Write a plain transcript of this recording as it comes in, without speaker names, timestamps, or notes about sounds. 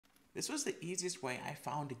This was the easiest way I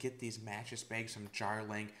found to get these mattress bags from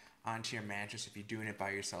JARLINK onto your mattress if you're doing it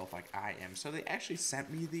by yourself like I am. So they actually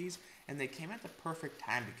sent me these and they came at the perfect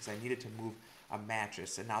time because I needed to move a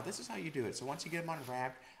mattress. And now this is how you do it. So once you get them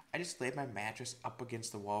unwrapped, I just laid my mattress up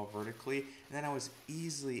against the wall vertically, and then I was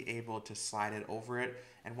easily able to slide it over it.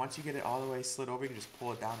 And once you get it all the way slid over, you can just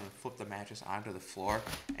pull it down and flip the mattress onto the floor,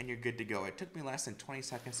 and you're good to go. It took me less than 20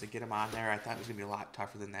 seconds to get them on there. I thought it was going to be a lot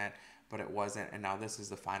tougher than that, but it wasn't, and now this is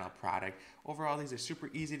the final product. Overall, these are super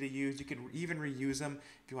easy to use. You can even reuse them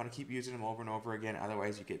if you want to keep using them over and over again.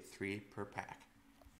 Otherwise, you get 3 per pack.